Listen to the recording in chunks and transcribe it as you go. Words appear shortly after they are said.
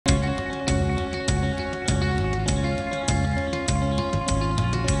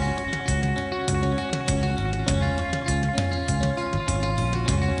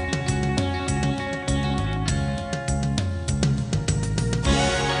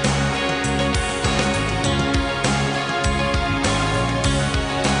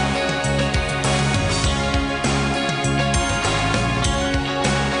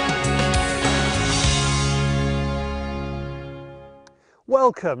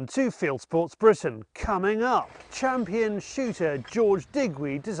Welcome to Fieldsports Britain. Coming up, champion shooter George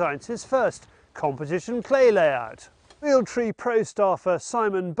Digweed designs his first competition clay layout. Field Tree Pro staffer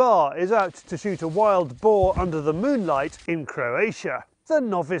Simon Barr is out to shoot a wild boar under the moonlight in Croatia. The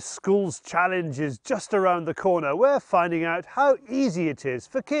Novice Schools Challenge is just around the corner. We're finding out how easy it is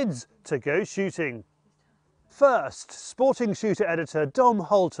for kids to go shooting. First, sporting shooter editor Dom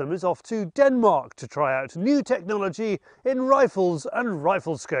Holtam is off to Denmark to try out new technology in rifles and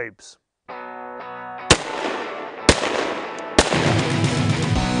rifle scopes.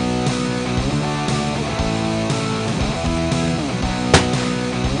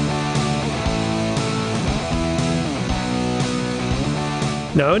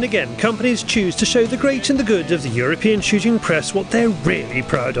 Now and again, companies choose to show the great and the good of the European shooting press what they're really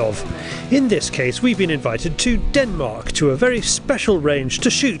proud of. In this case, we've been invited to Denmark to a very special range to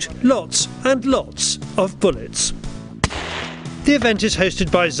shoot lots and lots of bullets. The event is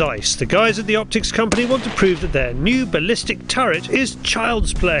hosted by Zeiss. The guys at the optics company want to prove that their new ballistic turret is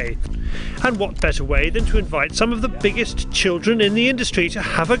child's play. And what better way than to invite some of the biggest children in the industry to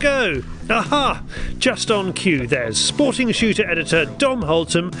have a go? Aha! Just on cue, there's sporting shooter editor Dom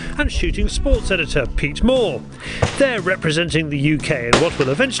Holtam and shooting sports editor Pete Moore. They're representing the UK in what will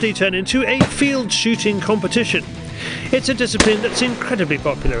eventually turn into a field shooting competition. It's a discipline that's incredibly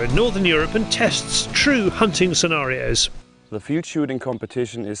popular in Northern Europe and tests true hunting scenarios. The field shooting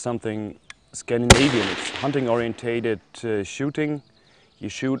competition is something Scandinavian. It's hunting orientated shooting. You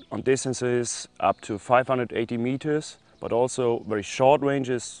shoot on distances up to 580 meters, but also very short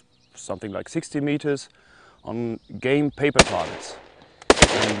ranges, something like 60 meters, on game paper targets.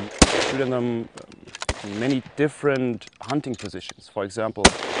 And shooting them in many different hunting positions. For example,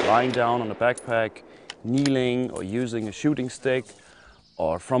 lying down on a backpack, kneeling or using a shooting stick,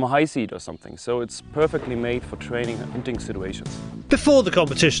 or from a high seat or something. So it's perfectly made for training and hunting situations. Before the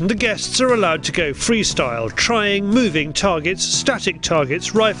competition, the guests are allowed to go freestyle, trying moving targets, static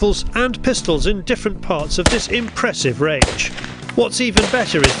targets, rifles and pistols in different parts of this impressive range. What's even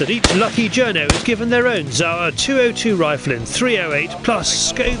better is that each lucky journo is given their own Zauer 202 rifle in 308 plus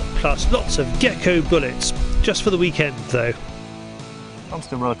scope plus lots of gecko bullets. Just for the weekend though. I'm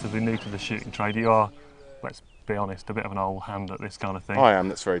still relatively new to the shooting trade. You are, let's be honest, a bit of an old hand at this kind of thing. I am,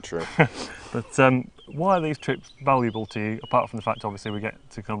 that's very true. But why are these trips valuable to you, apart from the fact obviously we get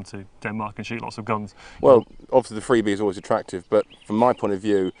to come to Denmark and shoot lots of guns? Well, obviously the freebie is always attractive, but from my point of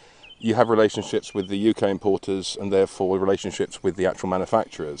view, you have relationships with the UK importers and therefore relationships with the actual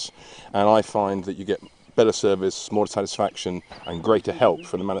manufacturers. And I find that you get better service, more satisfaction and greater help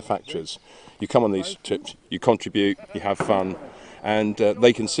from the manufacturers. You come on these trips, you contribute, you have fun, and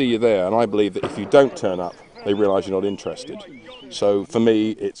they can see you there. And I believe that if you don't turn up, they realise you're not interested. So for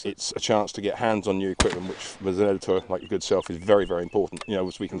me, it's a chance to get hands on new equipment, which as an editor like your good self is very, very important. You know,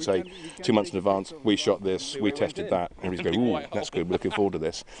 as we can say 2 months in advance, we shot this, we tested that, and everybody's going, ooh, that's good, we're looking forward to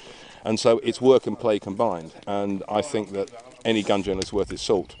this. And so it's work and play combined, and I think that any gun journalist worth his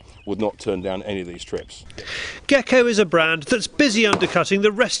salt would not turn down any of these trips. Gecko is a brand that's busy undercutting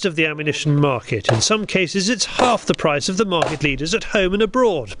the rest of the ammunition market. In some cases it's half the price of the market leaders at home and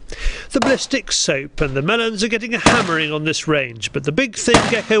abroad. The ballistic soap and the melons are getting a hammering on this range, but the big thing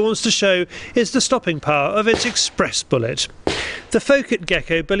Gecko wants to show is the stopping power of its express bullet. The folk at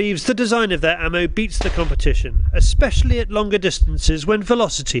Gecko believes the design of their ammo beats the competition, especially at longer distances when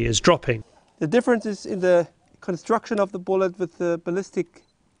velocity is dropping. The difference is in the construction of the bullet with the ballistic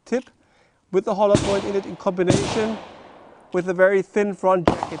tip, with the hollow point in it in combination with a very thin front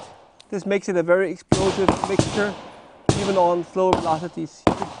jacket. This makes it a very explosive mixture, even on slower velocities.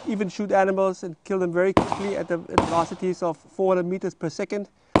 You could even shoot animals and kill them very quickly at velocities of 400 meters per second,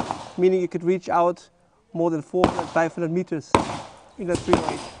 meaning you could reach out more than 400, 500 meters in a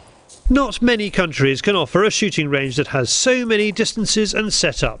 308. Not many countries can offer a shooting range that has so many distances and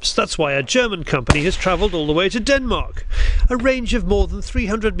setups. That's why a German company has travelled all the way to Denmark. A range of more than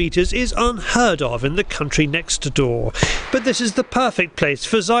 300 metres is unheard of in the country next door. But this is the perfect place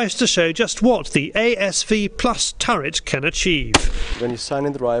for Zeiss to show just what the ASV Plus turret can achieve. When you sign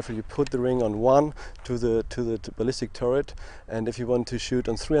in the rifle, you put the ring on one to the ballistic turret, and if you want to shoot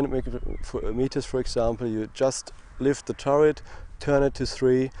on 300 meters, for example, you just lift the turret, turn it to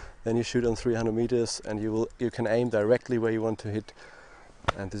 3, then you shoot on 300 meters, and you can aim directly where you want to hit.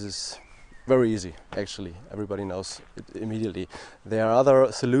 And this is very easy, actually. Everybody knows it immediately. There are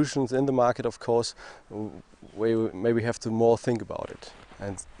other solutions in the market, of course, where you maybe have to more think about it,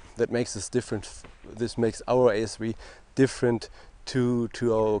 and that makes this different. This makes our ASV different to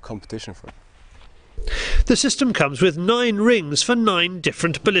our competition. The system comes with 9 rings for 9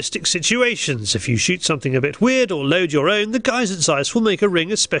 different ballistic situations. If you shoot something a bit weird or load your own, the guys at Zeiss will make a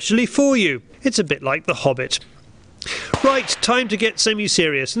ring especially for you. It's a bit like The Hobbit. Right, time to get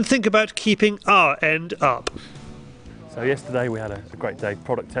semi-serious and think about keeping our end up. So yesterday we had a great day,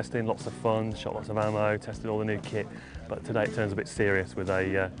 product testing, lots of fun, shot lots of ammo, tested all the new kit, but today it turns a bit serious with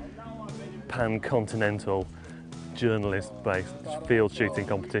a pan-continental journalist-based field shooting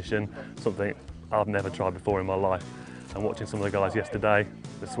competition, something I've never tried before in my life. And watching some of the guys yesterday,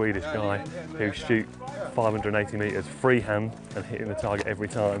 the Swedish guy who shoot 580 metres freehand and hitting the target every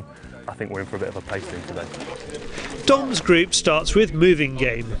time, I think we're in for a bit of a pasting today. Dom's group starts with moving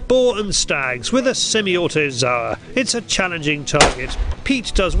game, boar and stags with a semi-auto Zauer. It's a challenging target.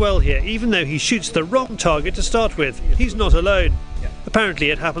 Pete does well here, even though he shoots the wrong target to start with. He's not alone.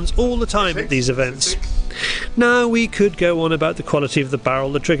 Apparently it happens all the time at these events. Now we could go on about the quality of the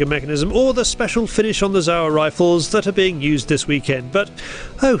barrel, the trigger mechanism, or the special finish on the Zauer rifles that are being used this weekend, but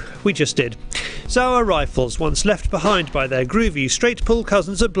oh, we just did. Zauer rifles, once left behind by their groovy straight pull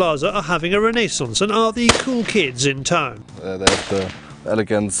cousins at Blaser, are having a renaissance and are the cool kids in town. They have the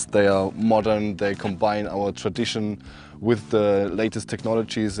elegance, they are modern, they combine our tradition with the latest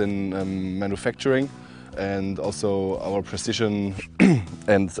technologies in manufacturing, and also our precision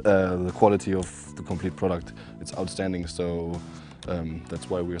and the quality of the complete product. It's outstanding, so that's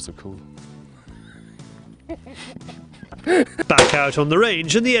why we are so cool. Back out on the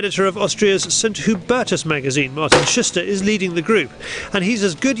range, and the editor of Austria's St. Hubertus magazine, Martin Schuster, is leading the group, and he's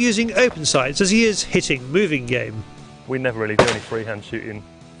as good using open sights as he is hitting moving game. We never really do any freehand shooting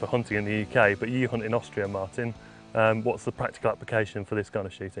for hunting in the UK, but you hunt in Austria, Martin. What's the practical application for this kind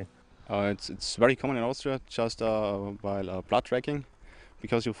of shooting? It's very common in Austria, just while blood tracking,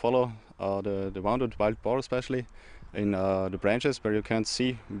 because you follow the wounded wild boar, especially in the branches where you can't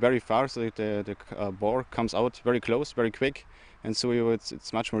see very far, so the boar comes out very close, very quick, and so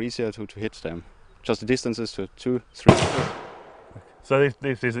it's much more easier to hit them. Just the distances to 2-3 meters. So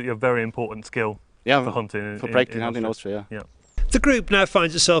this is a very important skill for hunting. For practicing hunting in Austria. Yeah. The group now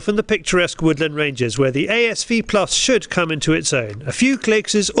finds itself in the picturesque woodland ranges where the ASV Plus should come into its own. A few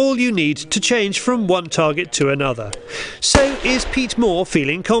clicks is all you need to change from one target to another. So is Pete Moore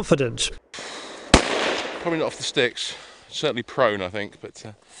feeling confident? Probably not off the sticks, certainly prone I think, but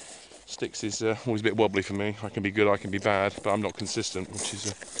sticks is always a bit wobbly for me. I can be good, I can be bad, but I'm not consistent, which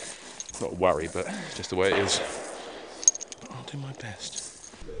is not a worry, but just the way it is. I'll do my best.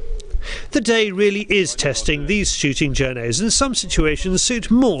 The day really is testing these shooting journeys, and some situations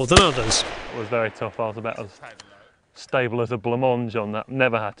suit more than others. It was very tough. I was about as stable as a blancmange on that.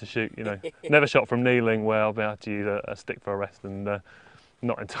 Never had to shoot, never shot from kneeling where I've had to use a stick for a rest, and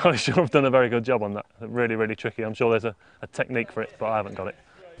not entirely sure I've done a very good job on that. Really, really tricky. I'm sure there's a technique for it, but I haven't got it.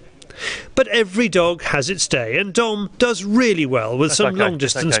 But every dog has its day, and Dom does really well with some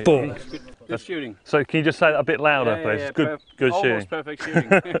long-distance boar. Good shooting. So can you just say that a bit louder, please? Yeah, good shooting. Almost perfect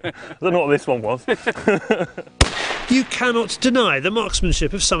shooting. I don't know what this one was. You cannot deny the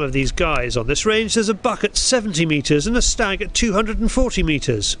marksmanship of some of these guys. On this range there's a buck at 70 metres and a stag at 240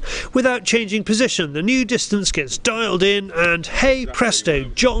 metres. Without changing position, the new distance gets dialed in, and hey presto,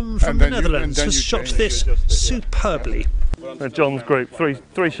 John from the Netherlands has shot this superbly. John's group,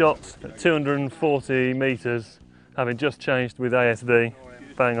 three shots at 240 metres, having just changed with ASD.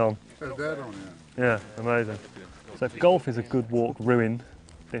 Bang on. Yeah, amazing. So if golf is a good walk ruin,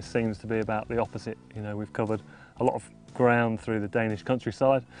 this seems to be about the opposite. We've covered a lot of ground through the Danish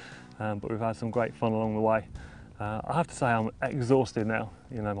countryside, but we've had some great fun along the way. I have to say I'm exhausted now.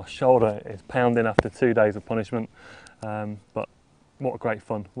 My shoulder is pounding after 2 days of punishment, but what great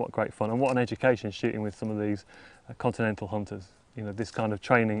fun, and what an education shooting with some of these continental hunters. This kind of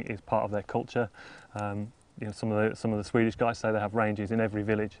training is part of their culture. Some of the Swedish guys say they have ranges in every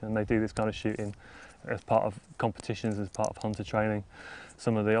village, and they do this kind of shooting as part of competitions, as part of hunter training.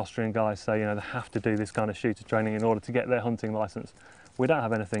 Some of the Austrian guys say they have to do this kind of shooter training in order to get their hunting licence. We don't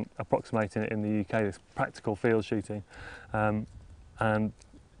have anything approximating it in the UK, this practical field shooting. And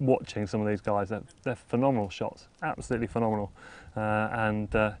watching some of these guys, they're phenomenal shots, absolutely phenomenal.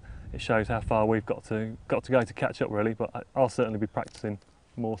 It shows how far we've got to go to catch up, really. But I'll certainly be practicing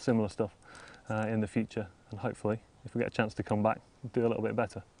more similar stuff in the future, and hopefully, if we get a chance to come back, we'll do a little bit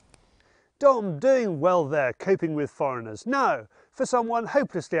better. Dom doing well there, coping with foreigners. Now, for someone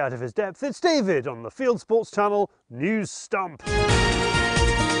hopelessly out of his depth, it's David on the Fieldsports channel News Stump.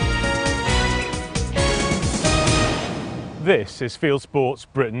 This is Fieldsports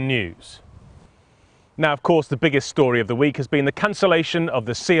Britain News. Now, of course, the biggest story of the week has been the cancellation of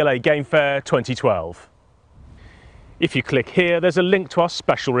the CLA Game Fair 2012. If you click here, there's a link to our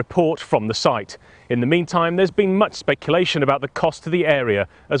special report from the site. In the meantime, there's been much speculation about the cost to the area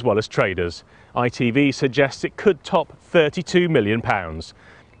as well as traders. ITV suggests it could top £32 million.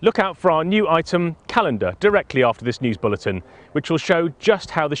 Look out for our new item, Calendar, directly after this news bulletin, which will show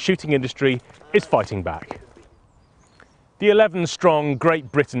just how the shooting industry is fighting back. The 11-strong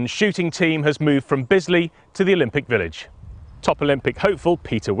Great Britain shooting team has moved from Bisley to the Olympic Village. Top Olympic hopeful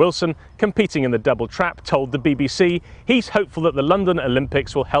Peter Wilson, competing in the double trap, told the BBC he's hopeful that the London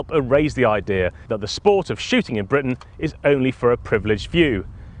Olympics will help erase the idea that the sport of shooting in Britain is only for a privileged few.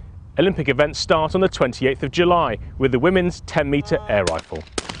 Olympic events start on the 28th of July with the women's 10-metre air rifle.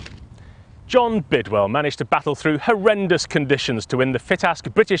 John Bidwell managed to battle through horrendous conditions to win the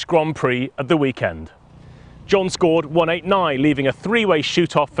Fitask British Grand Prix at the weekend. John scored 189, leaving a three-way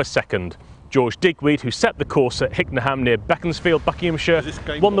shoot-off for second. George Digweed, who set the course at Hickneham near Beaconsfield, Buckinghamshire,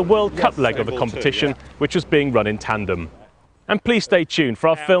 won the World Cup leg of the competition, which was being run in tandem. And please stay tuned for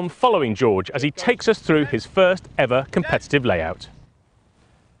our film following George as he takes us through his first ever competitive layout.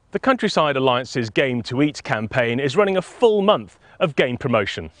 The Countryside Alliance's Game to Eat campaign is running a full month of game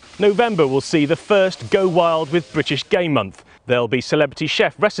promotion. November will see the first Go Wild with British Game Month. There'll be celebrity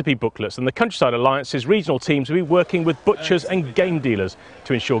chef recipe booklets, and the Countryside Alliance's regional teams will be working with butchers and game dealers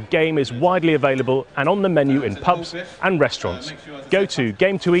to ensure game is widely available and on the menu in pubs and restaurants. Go to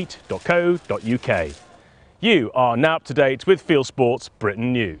gametoeat.co.uk. You are now up to date with Fieldsports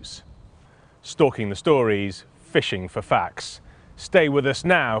Britain News. Stalking the stories, fishing for facts. Stay with us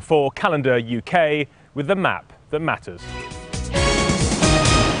now for Calendar UK with the map that matters.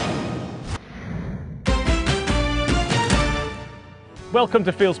 Welcome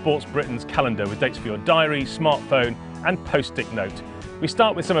to Fieldsports Britain's calendar with dates for your diary, smartphone and post-it note. We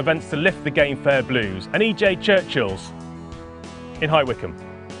start with some events to lift the Game Fair blues, and EJ Churchill's in High Wycombe.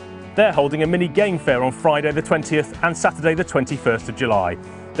 They're holding a mini game fair on Friday the 20th and Saturday the 21st of July.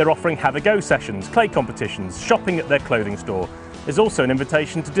 They're offering have-a-go sessions, clay competitions, shopping at their clothing store. There's also an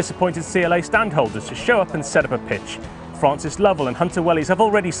invitation to disappointed CLA stand holders to show up and set up a pitch. Francis Lovell and Hunter Wellies have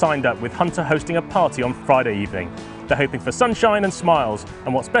already signed up, with Hunter hosting a party on Friday evening. They're hoping for sunshine and smiles,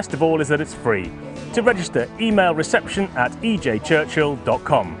 and what's best of all is that it's free. To register, email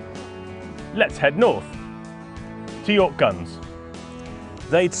reception@ejchurchill.com. Let's head north to York Guns.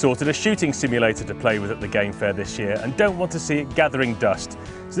 They'd sorted a shooting simulator to play with at the Game Fair this year and don't want to see it gathering dust.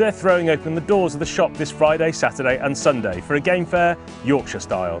 So they're throwing open the doors of the shop this Friday, Saturday and Sunday for a Game Fair Yorkshire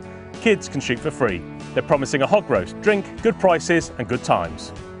style. Kids can shoot for free. They're promising a hog roast, drink, good prices and good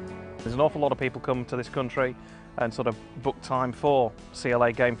times. There's an awful lot of people come to this country and sort of book time for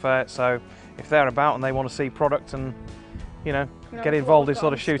CLA Game Fair, so if they're about and they want to see product and get involved in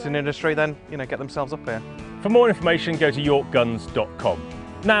sort of shooting industry, then get themselves up here. For more information, go to yorkguns.com.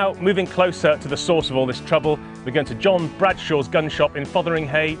 Now, moving closer to the source of all this trouble, we're going to John Bradshaw's gun shop in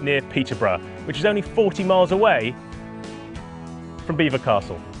Fotheringhay near Peterborough, which is only 40 miles away from Belvoir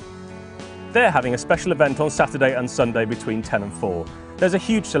Castle. They're having a special event on Saturday and Sunday between 10 and 4. There's a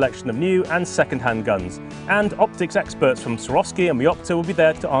huge selection of new and second-hand guns, and optics experts from Swarovski and Meopta will be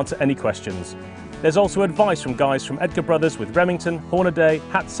there to answer any questions. There's also advice from guys from Edgar Brothers with Remington, Hornaday,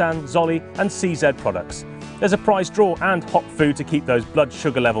 Hatsan, Zolly and CZ products. There's a prize draw and hot food to keep those blood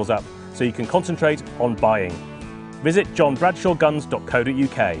sugar levels up, so you can concentrate on buying. Visit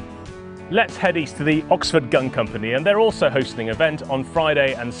johnbradshawguns.co.uk. Let's head east to the Oxford Gun Company, and they're also hosting an event on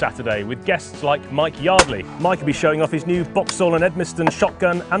Friday and Saturday with guests like Mike Yardley. Mike will be showing off his new Boxall and Edmiston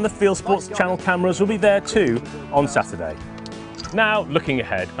shotgun, and the Fieldsports channel cameras will be there too on Saturday. Now looking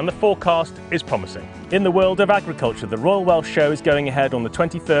ahead, and the forecast is promising. In the world of agriculture, the Royal Welsh Show is going ahead on the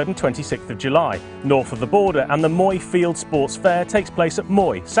 23rd and 26th of July, north of the border, and the Moy Field Sports Fair takes place at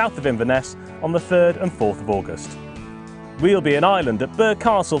Moy, south of Inverness, on the 3rd and 4th of August. We'll be in Ireland at Birr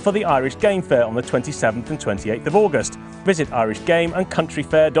Castle for the Irish Game Fair on the 27th and 28th of August. Visit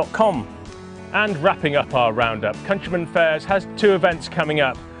irishgameandcountryfair.com. And wrapping up our roundup, Countryman Fairs has two events coming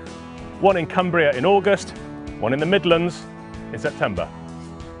up. One in Cumbria in August, one in the Midlands in September.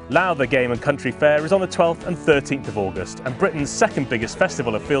 Lowther Game and Country Fair is on the 12th and 13th of August, and Britain's second biggest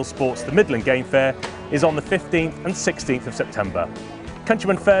festival of field sports, the Midland Game Fair, is on the 15th and 16th of September.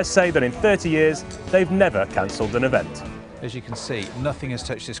 Countryman Fairs say that in 30 years, they've never cancelled an event. As you can see, nothing has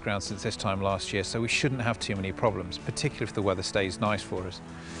touched this ground since this time last year, so we shouldn't have too many problems, particularly if the weather stays nice for us.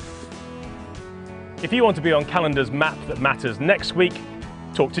 If you want to be on Calendar's map that matters next week,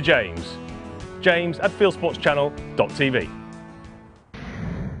 talk to James. James at fieldsportschannel.tv.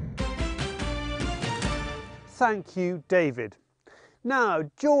 Thank you, David. Now,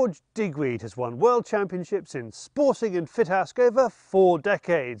 George Digweed has won world championships in sporting and fitask over 4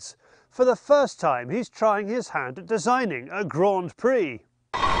 decades. For the first time, he's trying his hand at designing a Grand Prix.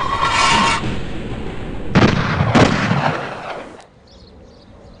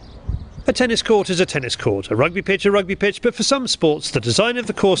 A tennis court is a tennis court, a rugby pitch, but for some sports the design of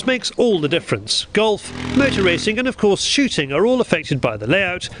the course makes all the difference. Golf, motor racing and of course shooting are all affected by the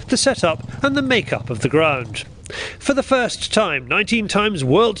layout, the setup and the make-up of the ground. For the first time, 19 times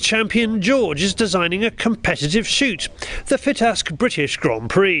world champion George is designing a competitive shoot, the Fieldsports British Grand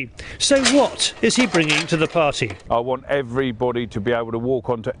Prix. So what is he bringing to the party? I want everybody to be able to walk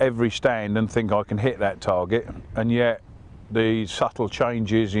onto every stand and think I can hit that target, and yet the subtle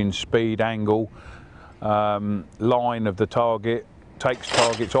changes in speed, angle, line of the target takes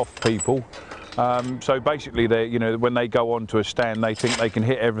targets off people. So basically, when they go onto a stand, they think they can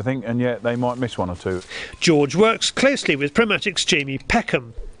hit everything, and yet they might miss one or two. George works closely with Prematic's Jamie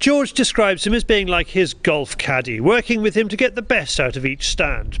Peckham. George describes him as being like his golf caddy, working with him to get the best out of each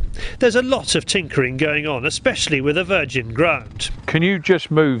stand. There's a lot of tinkering going on, especially with a virgin ground. Can you just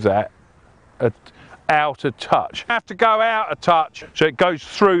move that out a touch? Have to go out a touch so it goes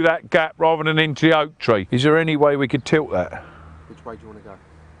through that gap rather than into the oak tree. Is there any way we could tilt that? Which way do you want to go?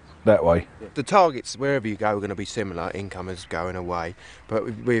 That way. Yeah. The targets wherever you go are going to be similar, incomers going away, but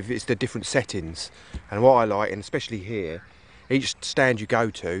it's the different settings. And what I like, and especially here, each stand you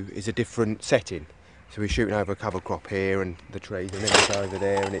go to is a different setting. So we're shooting over a cover crop here and the trees, and then we go over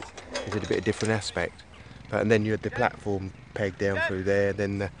there and it's a bit of different aspect. And then you had the platform pegged down through there,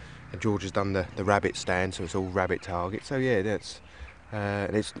 then George has done the rabbit stand, so it's all rabbit targets. So yeah,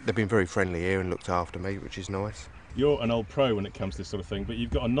 they've been very friendly here and looked after me, which is nice. You're an old pro when it comes to this sort of thing, but you've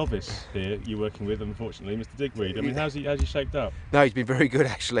got a novice here you're working with, unfortunately, Mr. Digweed. I mean, how's he shaped up? No, he's been very good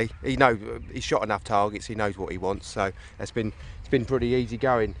actually. He's shot enough targets, he knows what he wants, so it's been pretty easy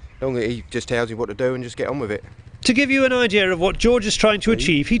going. Long as he just tells you what to do and just get on with it. To give you an idea of what George is trying to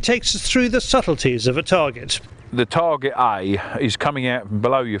achieve, he takes us through the subtleties of a target. The target A is coming out from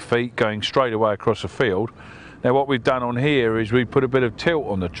below your feet, going straight away across the field. Now what we've done on here is we put a bit of tilt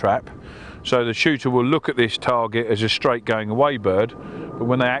on the trap, so the shooter will look at this target as a straight going away bird, but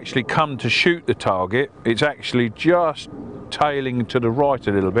when they actually come to shoot the target, it's actually just tailing to the right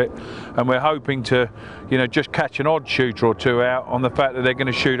a little bit, and we're hoping to just catch an odd shooter or two out on the fact that they're going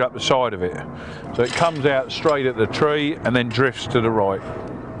to shoot up the side of it. So it comes out straight at the tree and then drifts to the right.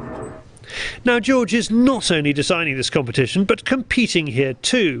 Now George is not only designing this competition but competing here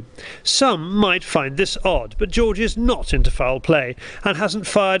too. Some might find this odd, but George is not into foul play and hasn't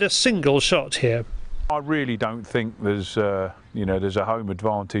fired a single shot here. I really don't think there's a home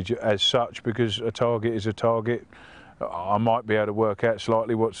advantage as such, because a target is a target. I might be able to work out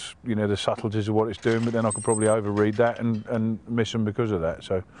slightly what's the subtleties of what it's doing, but then I could probably overread that and miss them because of that.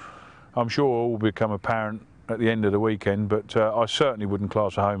 So I'm sure it will become apparent at the end of the weekend, but I certainly wouldn't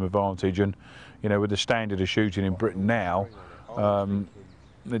class a home advantage. And with the standard of shooting in Britain now,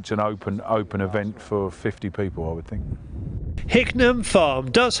 it's an open event for 50 people, I would think. Hicknam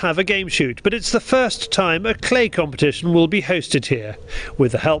Farm does have a game shoot, but it's the first time a clay competition will be hosted here,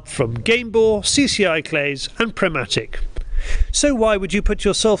 with the help from Game Boar, CCI Clays and Prematic. So why would you put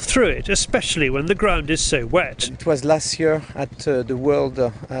yourself through it, especially when the ground is so wet? It was last year at the World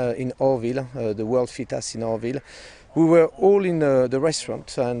in Orville, the World Fieldsports in Orville. We were all in the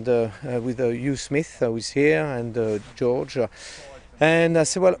restaurant, and with Hugh Smith, who is here, and George. And I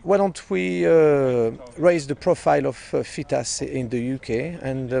said, well, why don't we raise the profile of Fieldsports in the UK,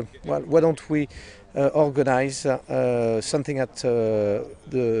 and why don't we organise something at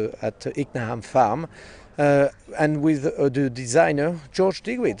Hicknam Farm, and with the designer George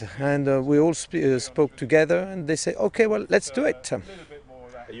Digweed, and we all spoke together, and they said, okay, well, let's do it. Are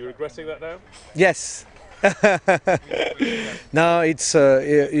you regretting that now? Yes. Now it's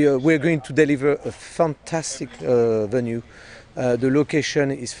we're going to deliver a fantastic venue. The location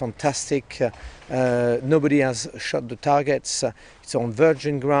is fantastic. Nobody has shot the targets. It's on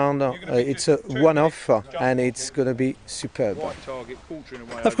virgin ground. It's a one-off, and it's going to be superb.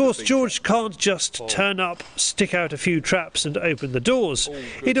 Of course, George can't just turn up, stick out a few traps and open the doors.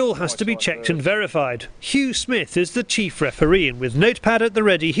 It all has to be checked and verified. Hugh Smith is the chief referee, and with notepad at the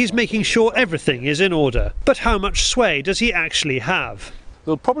ready, he's making sure everything is in order. But how much sway does he actually have?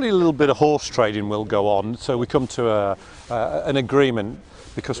 Well, probably a little bit of horse trading will go on, so we come to an agreement,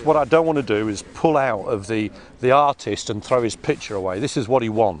 because what I don't want to do is pull out of the artist and throw his picture away. This is what he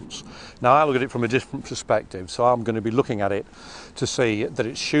wants. Now I look at it from a different perspective, so I'm going to be looking at it to see that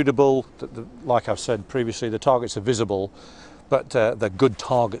it's shootable, that like I've said previously, the targets are visible, but they're good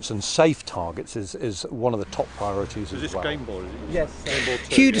targets, and safe targets is one of the top priorities as well. Game Boar, is it? Yes. Game Boar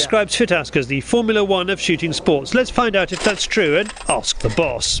too, Hugh describes Fieldsports as the Formula One of shooting sports. Let's find out if that's true and ask the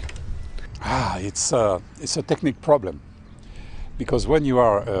boss. It's a technique problem, because when you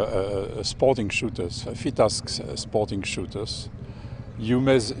are a sporting shooters, a FITASC sporting shooters, you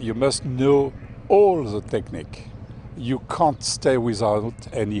must know all the technique. You can't stay without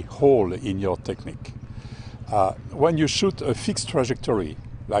any hole in your technique. When you shoot a fixed trajectory,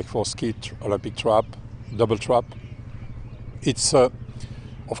 like for skeet, Olympic trap, double trap, it's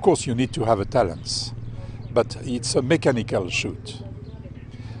of course you need to have a talent, but it's a mechanical shoot.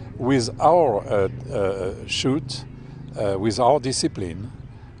 With our shoot, with our discipline,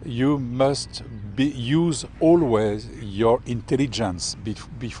 you must use always your intelligence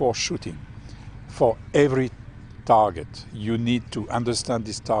before shooting. For every target, you need to understand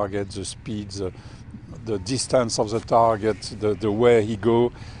this target, the speed, the distance of the target, the way he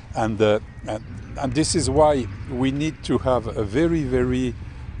go, and this is why we need to have a very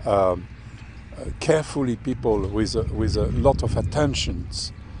carefully people with a lot of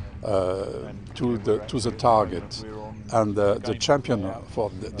attentions to the target, and the champion for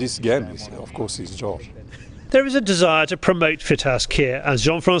this game is, of course, is George. There is a desire to promote FITASC here. As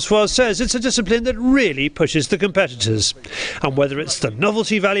Jean-François says, it's a discipline that really pushes the competitors. And whether it's the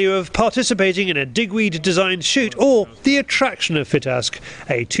novelty value of participating in a Digweed designed shoot or the attraction of FITASC,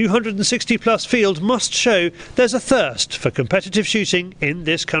 a 260 plus field must show there's a thirst for competitive shooting in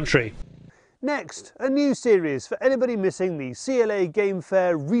this country. Next, a new series for anybody missing the CLA Game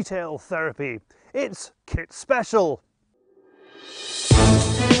Fair retail therapy. It's Kit Special.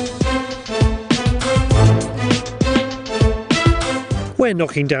 We're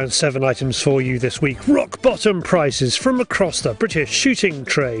knocking down 7 items for you this week. Rock bottom prices from across the British shooting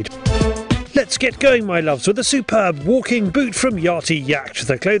trade. Let's get going, my loves, with a superb walking boot from Yahti Yacht,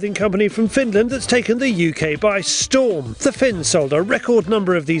 the clothing company from Finland that's taken the UK by storm. The Finns sold a record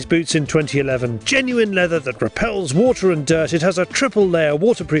number of these boots in 2011. Genuine leather that repels water and dirt. It has a triple layer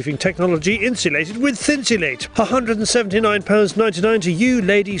waterproofing technology insulated with Thinsulate. £179.99 to you,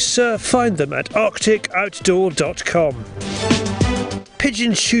 ladies, sir. Find them at arcticoutdoor.com.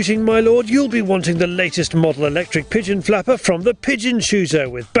 Pigeon shooting, my lord, you'll be wanting the latest model electric pigeon flapper from the Pigeon Shooter.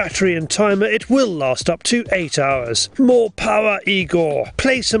 With battery and timer, it will last up to 8 hours. More power, Igor.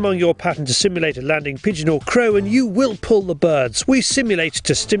 Place among your pattern to simulate a landing pigeon or crow and you will pull the birds. We simulate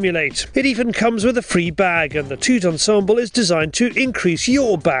to stimulate. It even comes with a free bag, and the Toot Ensemble is designed to increase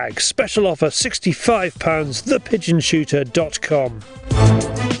your bag. Special offer £65, thepigeonshooter.com.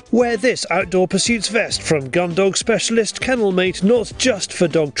 Wear this outdoor pursuits vest from gun dog specialist Kennelmate, not just for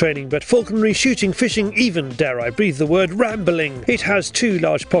dog training but falconry, shooting, fishing, even, dare I breathe the word, rambling. It has 2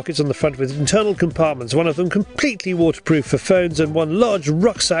 large pockets on the front with internal compartments, one of them completely waterproof for phones and one large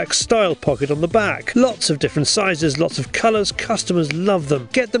rucksack style pocket on the back. Lots of different sizes, lots of colours, customers love them.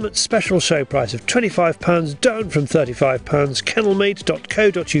 Get them at special show price of £25 down from £35,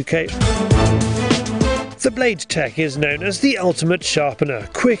 kennelmate.co.uk. The Blade Tech is known as the ultimate sharpener.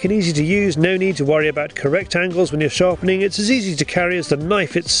 Quick and easy to use, no need to worry about correct angles when you're sharpening. It's as easy to carry as the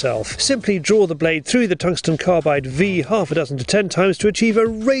knife itself. Simply draw the blade through the tungsten carbide V half a dozen to 10 times to achieve a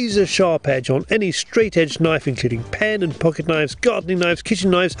razor sharp edge on any straight edge knife, including pen and pocket knives, gardening knives, kitchen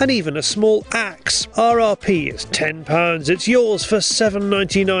knives, and even a small axe. RRP is £10. It's yours for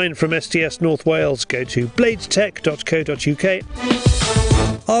 £7.99 from STS North Wales. Go to bladetech.co.uk.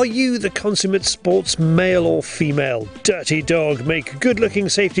 Are you the consummate sports male or female? Dirty Dog make good-looking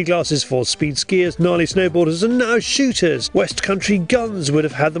safety glasses for speed skiers, gnarly snowboarders and now shooters. West Country Guns would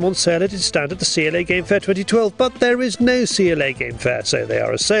have had them on sale at its stand at the CLA Game Fair 2012, but there is no CLA Game Fair, so they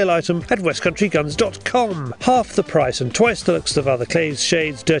are a sale item at westcountryguns.com. Half the price and twice the looks of other clays,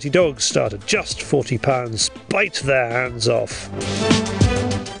 shades. Dirty Dogs start at just £40. Bite their hands off.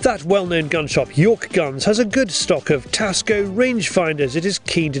 That well-known gun shop, York Guns, has a good stock of Tasco rangefinders it is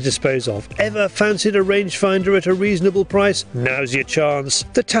keen to dispose of. Ever fancied a rangefinder at a reasonable price? Now's your chance.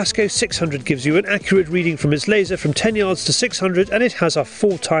 The Tasco 600 gives you an accurate reading from its laser from 10 yards to 600, and it has a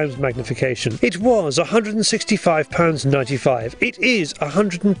 4 times magnification. It was £165.95. It is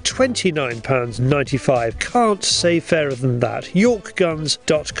 £129.95. Can't say fairer than that.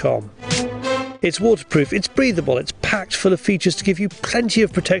 YorkGuns.com. It's waterproof, it's breathable, it's packed full of features to give you plenty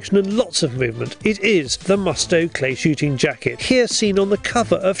of protection and lots of movement. It is the Musto clay shooting jacket, here seen on the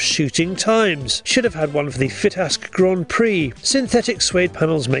cover of Shooting Times. Should have had one for the FITASC Grand Prix. Synthetic suede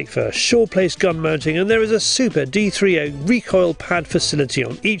panels make for sure-placed gun mounting, and there is a super D30 recoil pad facility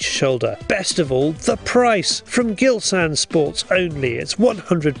on each shoulder. Best of all, the price. From Gilsan Sports only, it's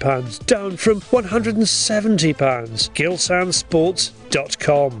 £100 down from £170.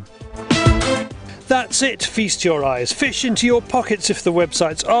 Gilsansports.com. That's it, feast your eyes, fish into your pockets if the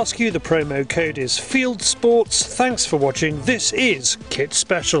websites ask you. The promo code is Fieldsports. Thanks for watching. This is Kit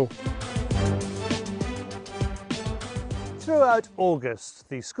Special. Throughout August,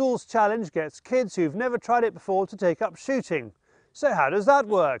 the Schools Challenge gets kids who've never tried it before to take up shooting. So how does that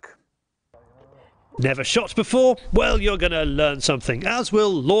work? Never shot before? Well, you're going to learn something, as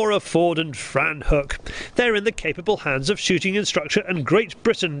will Laura Ford and Fran Hook. They're in the capable hands of shooting instructor and Great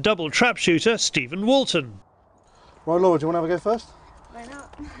Britain double trap shooter Stephen Walton. Right, Laura, do you want to have a go first? Why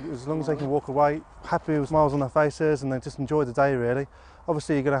not? As long as they can walk away, happy with smiles on their faces and they just enjoy the day really.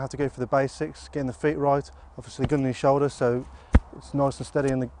 Obviously you're going to have to go for the basics, getting the feet right, obviously gun on your shoulder so it's nice and steady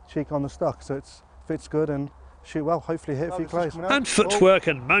and the cheek on the stock so it fits good and shoot well, hopefully hit a few clays. And footwork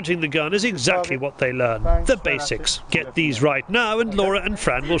and mounting the gun is exactly what they learn. The basics. Get these right now and Laura and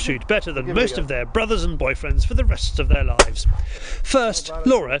Fran will shoot better than most of their brothers and boyfriends for the rest of their lives. First,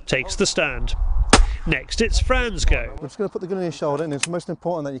 Laura takes the stand. Next, it's Fran's go. I'm just going to put the gun on your shoulder and it's most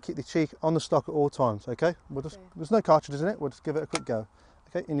important that you keep the cheek on the stock at all times, okay? There's no cartridges in it, we'll just give it a quick go.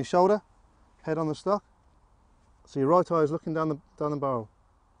 Okay, in your shoulder, head on the stock. So your right eye is looking down the barrel.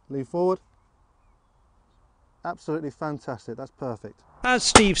 Lean forward. Absolutely fantastic, that's perfect. As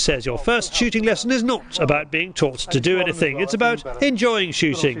Steve says, your first shooting lesson is not about being taught to do anything, it's about enjoying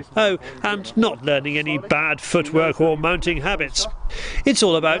shooting. Oh, and not learning any bad footwork or mounting habits. It's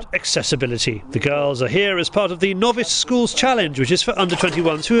all about accessibility. The girls are here as part of the Novice Schools Challenge, which is for under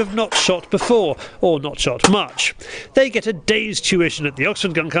 21s who have not shot before, or not shot much. They get a day's tuition at the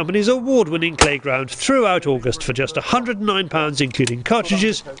Oxford Gun Company's award-winning playground throughout August for just £109, including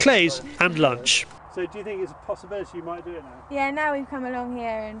cartridges, clays and lunch. So do you think it's a possibility you might do it now? Yeah, now we've come along here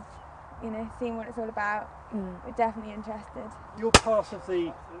and, seen what it's all about, we're definitely interested. You're part of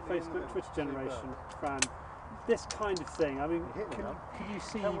the Facebook, Twitter generation, Fran. This kind of thing, I mean, could you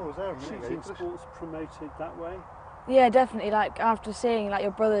see shooting sports promoted that way? Yeah, definitely. Like after seeing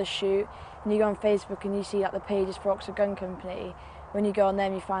your brothers shoot, and you go on Facebook and you see the pages for Oxford Gun Company. When you go on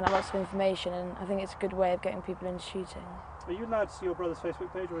them, you find out lots of information, and I think it's a good way of getting people into shooting. Are you allowed to see your brother's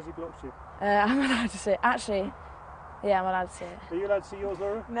Facebook page, or has he blocked you? I'm allowed to see it. Actually, yeah, I'm allowed to see it. Are you allowed to see yours,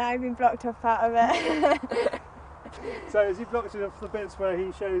 Laura? No, I've been blocked off part of it. So has he blocked you off the bits where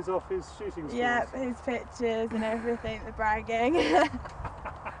he shows off his shooting skills? Yeah, his pictures and everything, the bragging.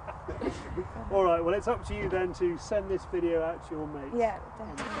 All right, well, it's up to you then to send this video out to your mates. Yeah,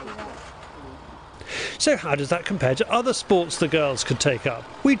 definitely do that. So how does that compare to other sports the girls could take up?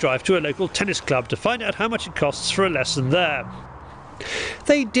 We drive to a local tennis club to find out how much it costs for a lesson there.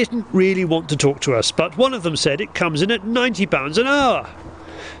 They didn't really want to talk to us, but one of them said it comes in at £90 an hour.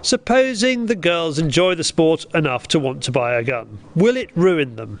 Supposing the girls enjoy the sport enough to want to buy a gun, will it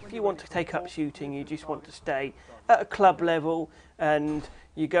ruin them? If you want to take up shooting, you just want to stay at a club level and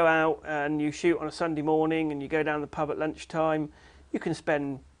you go out and you shoot on a Sunday morning and you go down the pub at lunchtime, you can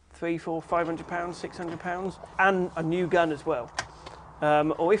spend £300, £400, £500, £600 and a new gun as well.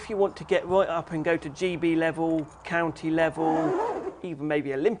 Or if you want to get right up and go to GB level, county level, even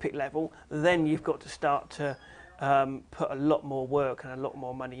maybe Olympic level, then you've got to start to put a lot more work and a lot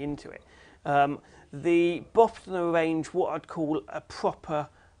more money into it. The bottom of the range, what I'd call a proper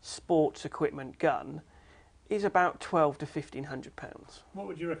sports equipment gun, is about £1,200 to £1,500. What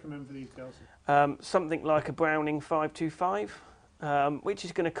would you recommend for these girls? Something like a Browning 525. Which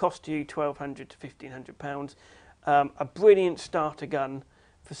is going to cost you £1,200 to £1,500. A brilliant starter gun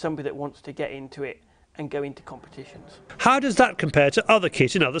for somebody that wants to get into it and go into competitions. How does that compare to other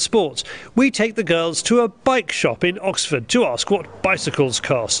kit in other sports? We take the girls to a bike shop in Oxford to ask what bicycles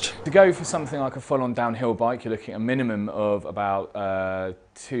cost. To go for something like a full-on downhill bike, you're looking at a minimum of about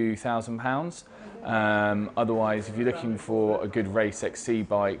 £2,000. Otherwise, if you're looking for a good race XC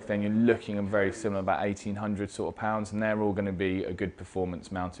bike, then you're looking at very similar, about £1,800 sort of pounds, and they're all going to be a good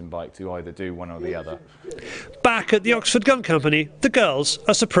performance mountain bike to either do one or the other. Back at the Oxford Gun Company, the girls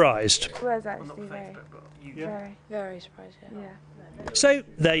are surprised. I was actually very surprised. Yeah. So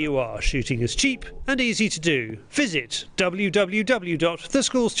there you are, shooting is cheap and easy to do. Visit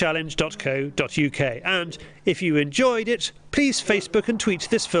www.theschoolschallenge.co.uk and if you enjoyed it, please Facebook and tweet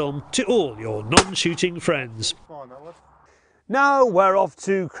this film to all your non-shooting friends. Now we're off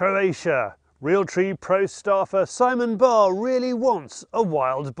to Croatia. Realtree Pro staffer Simon Barr really wants a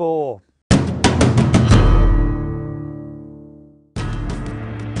wild boar.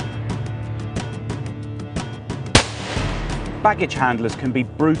 Baggage handlers can be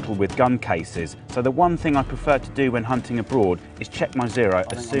brutal with gun cases, so the one thing I prefer to do when hunting abroad is check my zero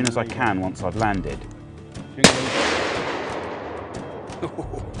as soon as I can once I've landed.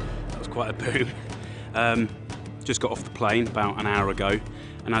 That was quite a boom. Just got off the plane about an hour ago,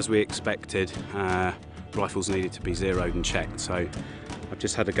 and as we expected, rifles needed to be zeroed and checked, so I've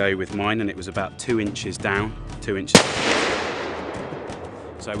just had a go with mine and it was about 2 inches down, 2 inches.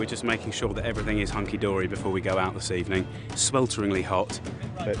 So we're just making sure that everything is hunky-dory before we go out this evening. Swelteringly hot,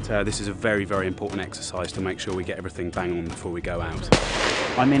 but this is a very, very important exercise to make sure we get everything bang on before we go out.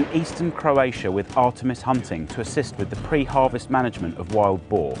 I'm in eastern Croatia with Artemis Hunting to assist with the pre-harvest management of wild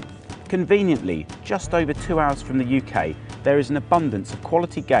boar. Conveniently, just over 2 hours from the UK, there is an abundance of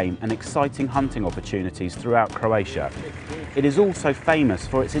quality game and exciting hunting opportunities throughout Croatia. It is also famous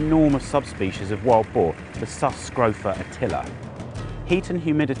for its enormous subspecies of wild boar, the Sus scrofa attila. Heat and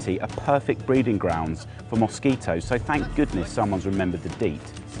humidity are perfect breeding grounds for mosquitoes, so thank goodness someone's remembered the DEET.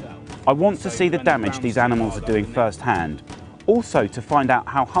 I want to see the damage these animals are doing firsthand. Also to find out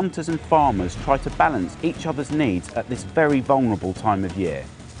how hunters and farmers try to balance each other's needs at this very vulnerable time of year.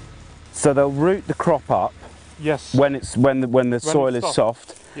 So they'll root the crop up. Yes. When the soil is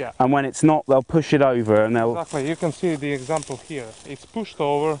soft. Yeah. And when it's not, they'll push it over and they'll... Exactly, you can see the example here. It's pushed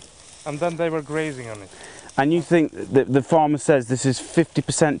over and then they were grazing on it. And you think that the farmer says this is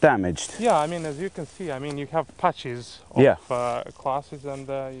 50% damaged? Yeah, I mean, as you can see, I mean, you have patches of classes and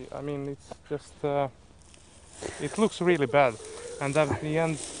I mean, it's just, it looks really bad. And at the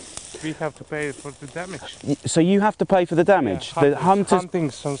end, we have to pay for the damage. So you have to pay for the damage? Yeah, the hunters...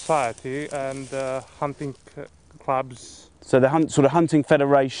 Hunting society and hunting clubs. So the sort of hunting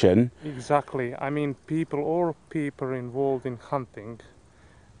federation? Exactly. I mean, people involved in hunting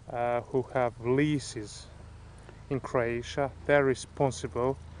who have leases in Croatia, they're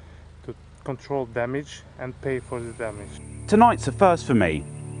responsible to control damage and pay for the damage. Tonight's a first for me.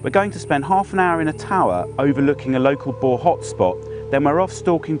 We're going to spend half an hour in a tower overlooking a local boar hotspot, then we're off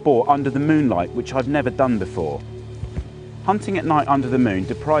stalking boar under the moonlight, which I've never done before. Hunting at night under the moon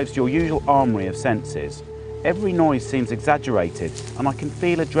deprives your usual armoury of senses. Every noise seems exaggerated and I can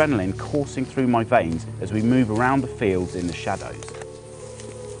feel adrenaline coursing through my veins as we move around the fields in the shadows.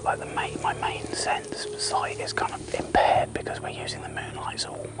 Like my main sense of sight is kind of impaired because we're using the moonlight, so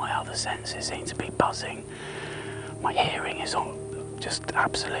all my other senses seem to be buzzing. My hearing is just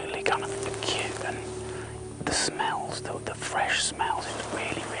absolutely kind of acute, and the smells, the fresh smells, it's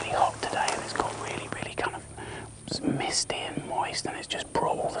really, really hot today and it's got really, really kind of misty and moist, and it's just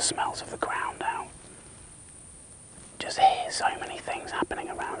brought all the smells of the ground out. Just hear so many things happening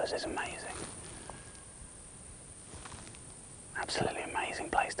around us, it's amazing. Absolutely amazing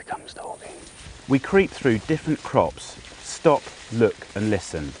place to come stalking. We creep through different crops, stop, look and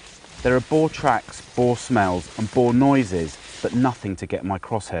listen. There are boar tracks, boar smells and boar noises, but nothing to get my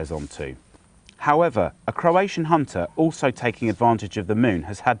crosshairs onto. However, a Croatian hunter also taking advantage of the moon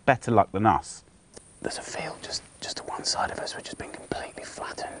has had better luck than us. There's a field just to one side of us which has been completely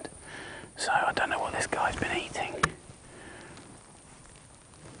flattened, so I don't know what this guy's been eating.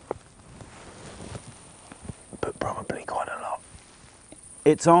 But probably quite a lot.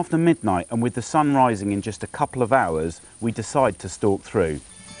 It's after midnight, and with the sun rising in just a couple of hours, we decide to stalk through.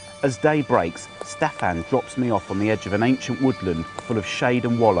 As day breaks, Stefan drops me off on the edge of an ancient woodland full of shade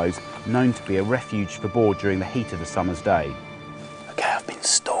and wallows, known to be a refuge for boar during the heat of a summer's day. Okay, I've been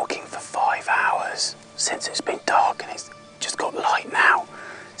stalking for 5 hours, since it's been dark and it's just got light now.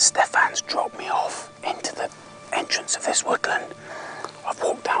 Stefan's dropped me off into the entrance of this woodland. I've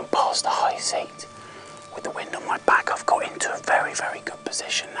walked down past the high seat. With the wind on my back, I've got into a very, very good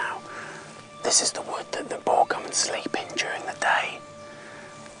position now. This is the wood that the boar come and sleep in during the day.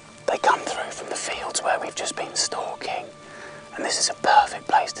 They come through from the fields where we've just been stalking, and this is a perfect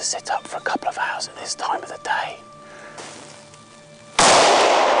place to sit up for a couple of hours at this time of the day.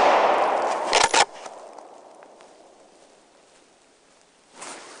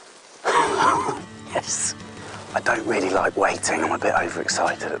 Yes, I don't really like waiting. I'm a bit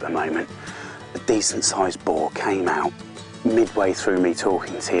overexcited at the moment. A decent-sized boar came out midway through me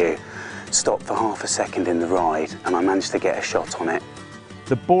talking to you, stopped for half a second in the ride, and I managed to get a shot on it.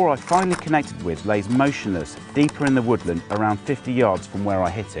 The boar I finally connected with lays motionless deeper in the woodland around 50 yards from where I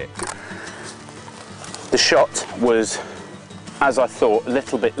hit it. The shot was, as I thought, a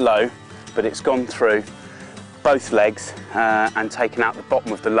little bit low, but it's gone through both legs and taken out the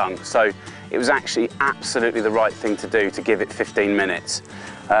bottom of the lung. So it was actually absolutely the right thing to do to give it 15 minutes.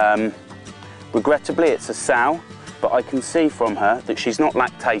 Regrettably, it's a sow, but I can see from her that she's not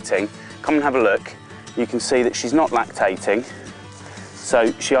lactating. Come and have a look. You can see that she's not lactating.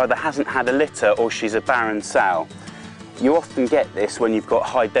 So she either hasn't had a litter or she's a barren sow. You often get this when you've got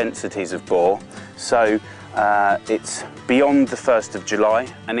high densities of boar. So it's beyond the 1st of July,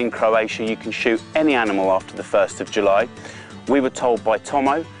 and in Croatia you can shoot any animal after the 1st of July. We were told by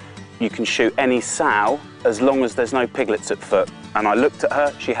Tomo, you can shoot any sow as long as there's no piglets at foot. And I looked at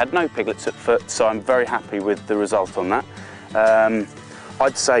her, she had no piglets at foot, so I'm very happy with the result on that.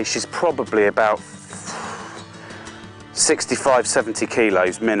 I'd say she's probably about 65, 70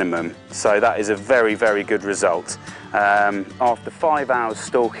 kilos minimum, so that is a very, very good result. After 5 hours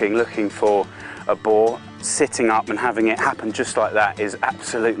stalking, looking for a boar, sitting up and having it happen just like that is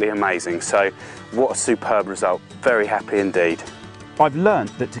absolutely amazing. So what a superb result, very happy indeed. I've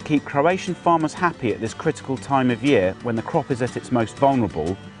learnt that to keep Croatian farmers happy at this critical time of year, when the crop is at its most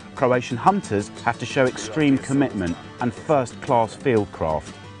vulnerable, Croatian hunters have to show extreme commitment and first-class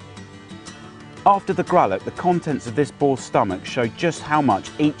fieldcraft. After the grulloch, the contents of this boar's stomach show just how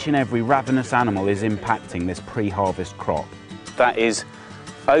much each and every ravenous animal is impacting this pre-harvest crop. That is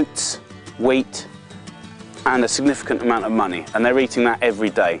oats, wheat, and a significant amount of money, and they're eating that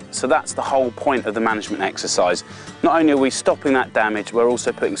every day. So that's the whole point of the management exercise. Not only are we stopping that damage, we're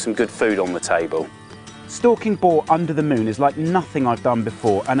also putting some good food on the table. Stalking boar under the moon is like nothing I've done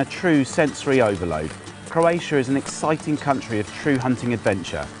before and a true sensory overload. Croatia is an exciting country of true hunting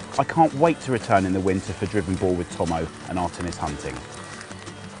adventure. I can't wait to return in the winter for Driven Boar with Tomo and Artemis Hunting.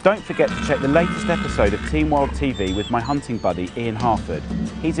 Don't forget to check the latest episode of Team Wild TV with my hunting buddy Ian Harford.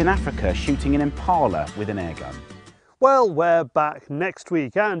 He's in Africa shooting an impala with an airgun. Well, we're back next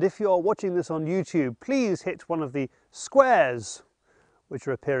week, and if you're watching this on YouTube, please hit one of the squares which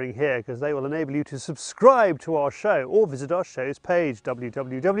are appearing here, because they will enable you to subscribe to our show or visit our show's page,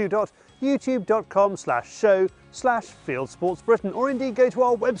 www.youtube.com/show/Fieldsports Britain, or indeed go to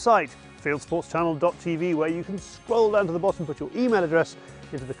our website, fieldsportschannel.tv, where you can scroll down to the bottom, put your email address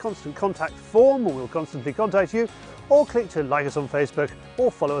into the constant contact form, and we'll constantly contact you, or click to like us on Facebook or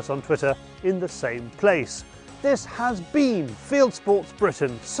follow us on Twitter in the same place. This has been Fieldsports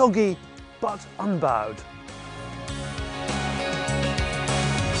Britain, soggy but unbowed.